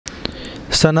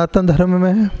सनातन धर्म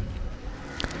में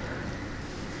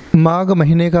माघ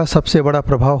महीने का सबसे बड़ा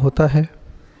प्रभाव होता है।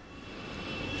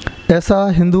 ऐसा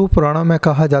हिंदू पुराणों में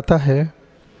कहा जाता है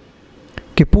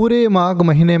कि पूरे माघ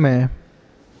महीने में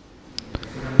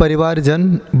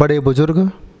परिवारजन, बड़े बुजुर्ग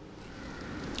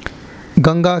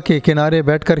गंगा के किनारे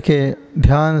बैठ कर के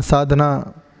ध्यान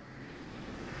साधना,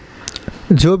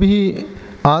 जो भी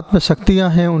आत्मशक्तियाँ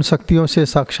हैं उन शक्तियों से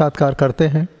साक्षात्कार करते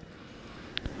हैं।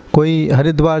 कोई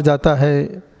हरिद्वार जाता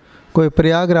है, कोई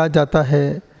प्रयागराज जाता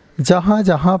है, जहाँ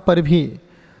जहाँ पर भी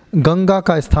गंगा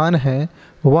का स्थान है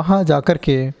वहाँ जाकर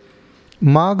के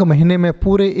माघ महीने में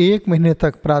पूरे 1 महीने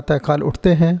तक प्रातःकाल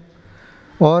उठते हैं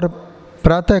और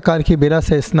प्रातःकाल की बेला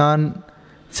से स्नान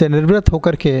से निवृत्त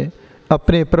होकर के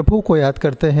अपने प्रभु को याद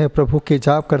करते हैं, प्रभु के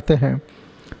जाप करते हैं,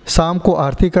 शाम को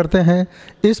आरती करते हैं।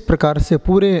 इस प्रकार से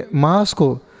पूरे मास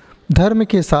को धर्म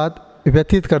के साथ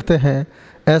व्यतीत करते हैं।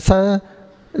 ऐसा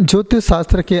ज्योतिष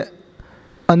शास्त्र के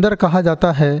अंदर कहा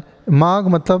जाता है। माघ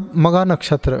मतलब मघा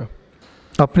नक्षत्र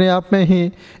अपने आप में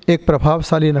ही एक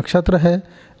प्रभावशाली नक्षत्र है,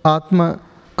 आत्म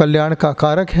कल्याण का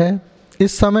कारक है।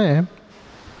 इस समय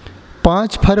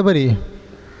 5 फरवरी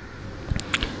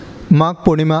माघ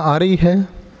पूर्णिमा आ रही है।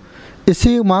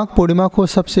 इसी माघ पूर्णिमा को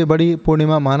सबसे बड़ी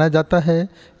पूर्णिमा माना जाता है।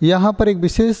 यहाँ पर एक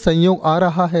विशेष संयोग आ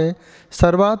रहा है,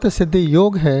 सर्वार्थ सिद्धि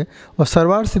योग है और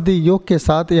सर्वार्थ सिद्धि योग के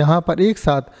साथ यहाँ पर एक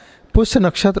साथ पुष्य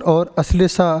नक्षत्र और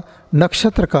अश्लेषा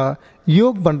नक्षत्र का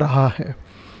योग बन रहा है।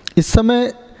 इस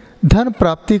समय धन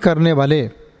प्राप्ति करने वाले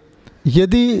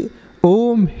यदि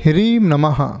ओम ह्रीम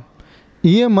नमः,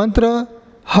 ये मंत्र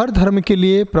हर धर्म के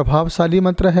लिए प्रभावशाली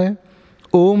मंत्र है।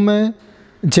 ओम में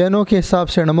जैनों के हिसाब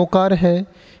से नमोकार है,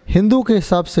 हिंदू के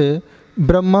हिसाब से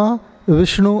ब्रह्मा,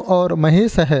 विष्णु और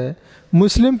महेश है,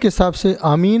 मुस्लिम के हिसाब से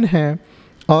आमीन है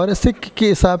और सिख के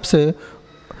हिसाब से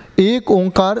एक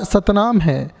ओंकार सतनाम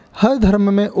है। हर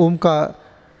धर्म में ओम का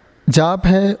जाप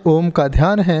है, ओम का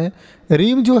ध्यान है।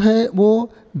 रीम जो है वो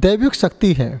दैविक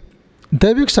शक्ति है।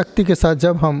 दैविक शक्ति के साथ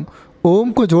जब हम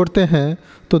ओम को जोड़ते हैं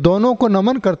तो दोनों को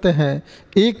नमन करते हैं।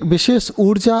 एक विशेष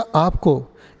ऊर्जा आपको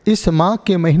इस माघ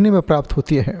के महीने में प्राप्त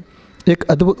होती है। एक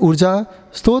अद्भुत ऊर्जा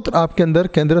स्तोत्र आपके अंदर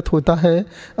केंद्रित होता है।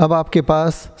 अब आपके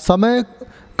पास समय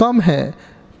कम है,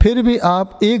 फिर भी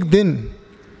आप एक दिन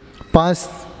 5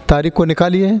 तारीख को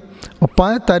निकालिए और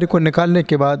 5 तारीख को निकालने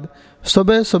के बाद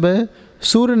सुबह सुबह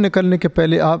सूर्य निकलने के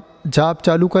पहले आप जाप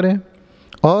चालू करें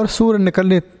और सूर्य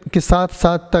निकलने के साथ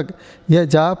साथ तक यह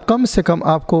जाप कम से कम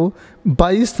आपको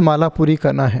 22 माला पूरी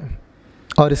करना है।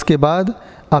 और इसके बाद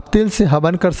आप तिल से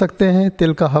हवन कर सकते हैं।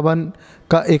 तिल का हवन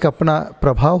का एक अपना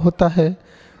प्रभाव होता है।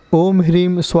 ओम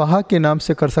ह्रीम स्वाहा के नाम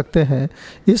से कर सकते हैं।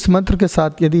 इस मंत्र के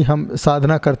साथ यदि हम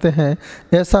साधना करते हैं,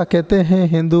 ऐसा कहते हैं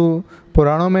हिंदू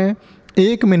पुराणों में,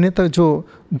 1 महीने तक जो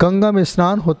गंगा में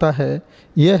स्नान होता है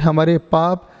यह हमारे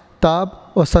पाप,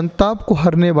 ताप और संताप को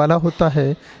हरने वाला होता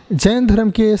है। जैन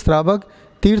धर्म के श्रावक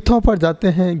तीर्थों पर जाते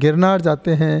हैं, गिरनार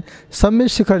जाते हैं, सम्मेद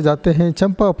शिखर जाते हैं,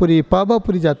 चंपापुरी,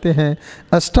 पावापुरी जाते हैं,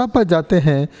 अष्टापद जाते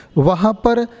हैं। वहाँ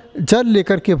पर जल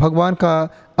लेकर के भगवान का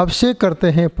अभिषेक करते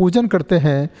हैं, पूजन करते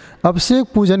हैं। अभिषेक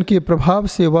पूजन के प्रभाव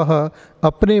से वह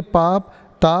अपने पाप,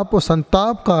 ताप और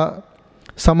संताप का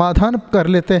समाधान कर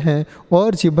लेते हैं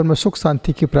और जीवन में सुख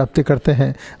शांति की प्राप्ति करते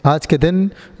हैं। आज के दिन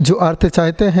जो अर्थ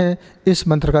चाहते हैं इस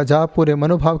मंत्र का जाप पूरे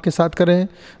मनोभाव के साथ करें।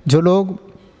 जो लोग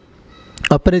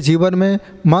अपने जीवन में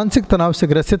मानसिक तनाव से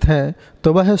ग्रसित हैं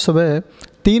तो वह सुबह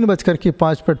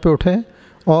 3:05 पे उठें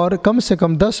और कम से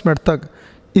कम 10 मिनट तक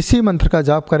इसी मंत्र का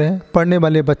जाप करें। पढ़ने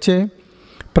वाले बच्चे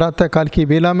प्रातःकाल की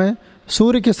बेला में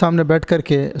सूर्य के सामने बैठ कर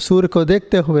के सूर्य को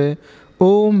देखते हुए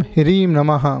ओम ह्रीम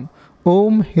नमः,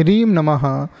 ओम ह्रीम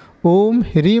नमः, ओम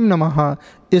ह्रीम नमः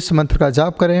इस मंत्र का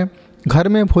जाप करें। घर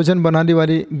में भोजन बनाने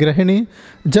वाली गृहिणी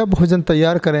जब भोजन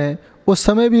तैयार करें उस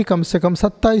समय भी कम से कम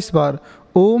 27 बार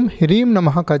ओम ह्रीम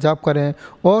नमः का जाप करें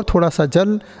और थोड़ा सा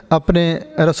जल अपने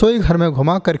रसोई घर में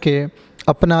घुमा करके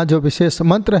अपना जो विशेष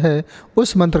मंत्र है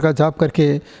उस मंत्र का जाप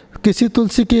करके किसी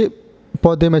तुलसी के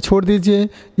पौधे में छोड़ दीजिए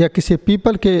या किसी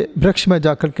पीपल के वृक्ष में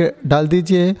जाकर के डाल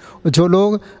दीजिए। जो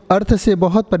लोग अर्थ से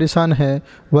बहुत परेशान हैं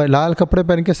वह लाल कपड़े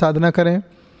पहन के साधना करें।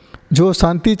 जो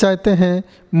शांति चाहते हैं,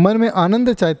 मन में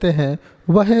आनंद चाहते हैं,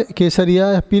 वह केसरिया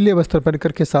या पीले वस्त्र पहन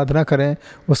करके साधना करें।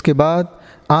 उसके बाद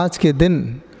आज के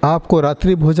दिन आपको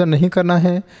रात्रि भोजन नहीं करना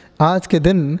है। आज के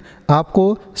दिन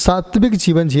आपको सात्विक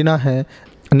जीवन जीना है।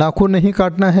 नाखून नहीं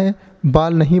काटना है,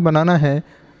 बाल नहीं बनाना है,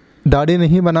 दाढ़ी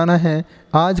नहीं बनाना है।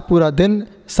 आज पूरा दिन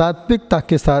सात्विकता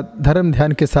के साथ, धर्म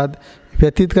ध्यान के साथ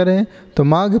व्यतीत करें तो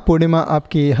माघ पूर्णिमा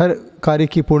आपकी हर कार्य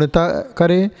की पूर्णता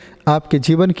करे, आपके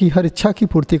जीवन की हर इच्छा की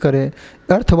पूर्ति करे।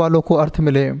 अर्थ वालों को अर्थ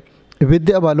मिले,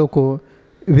 विद्या वालों को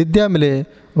विद्या मिले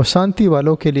और शांति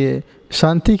वालों के लिए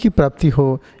शांति की प्राप्ति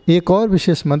हो। एक और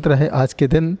विशेष मंत्र है आज के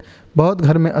दिन, बहुत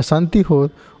घर में अशांति हो,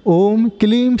 ओम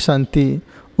क्लीम शांति,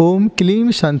 ओम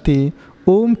क्लीम शांति,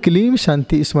 ओम क्लीम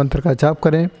शांति, इस मंत्र का जाप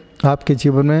करें। आपके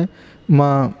जीवन में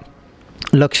माँ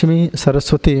लक्ष्मी,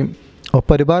 सरस्वती और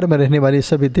परिवार में रहने वाली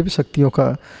सभी दिव्य शक्तियों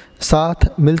का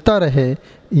साथ मिलता रहे,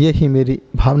 यही मेरी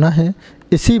भावना है।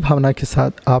 इसी भावना के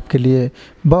साथ आपके लिए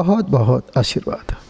बहुत बहुत आशीर्वाद।